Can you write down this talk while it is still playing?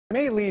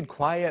May lead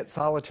quiet,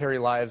 solitary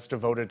lives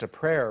devoted to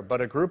prayer,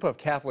 but a group of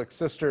Catholic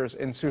sisters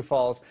in Sioux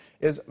Falls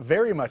is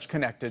very much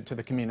connected to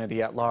the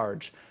community at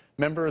large.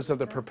 Members of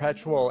the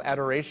Perpetual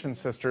Adoration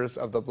Sisters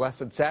of the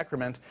Blessed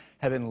Sacrament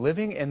have been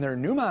living in their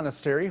new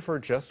monastery for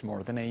just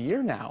more than a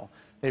year now.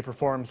 They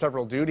perform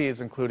several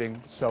duties,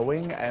 including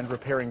sewing and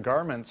repairing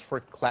garments for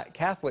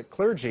Catholic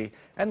clergy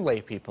and lay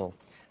people.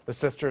 The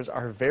sisters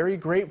are very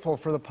grateful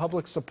for the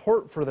public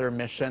support for their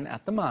mission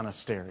at the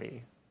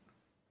monastery.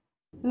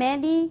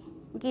 Many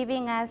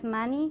giving us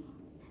money,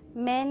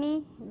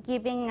 many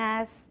giving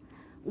us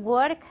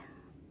work,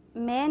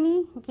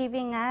 many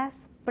giving us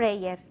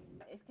prayers.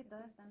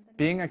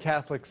 Being a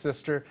Catholic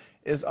sister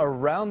is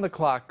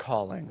around-the-clock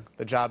calling.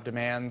 The job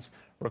demands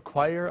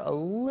require a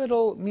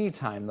little me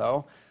time,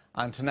 though.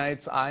 On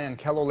tonight's Eye on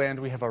KELOLAND,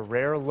 we have a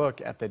rare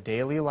look at the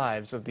daily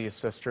lives of these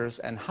sisters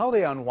and how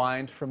they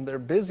unwind from their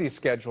busy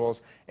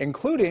schedules,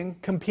 including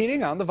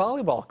competing on the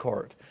volleyball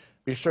court.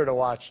 Be sure to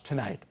watch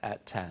tonight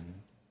at 10.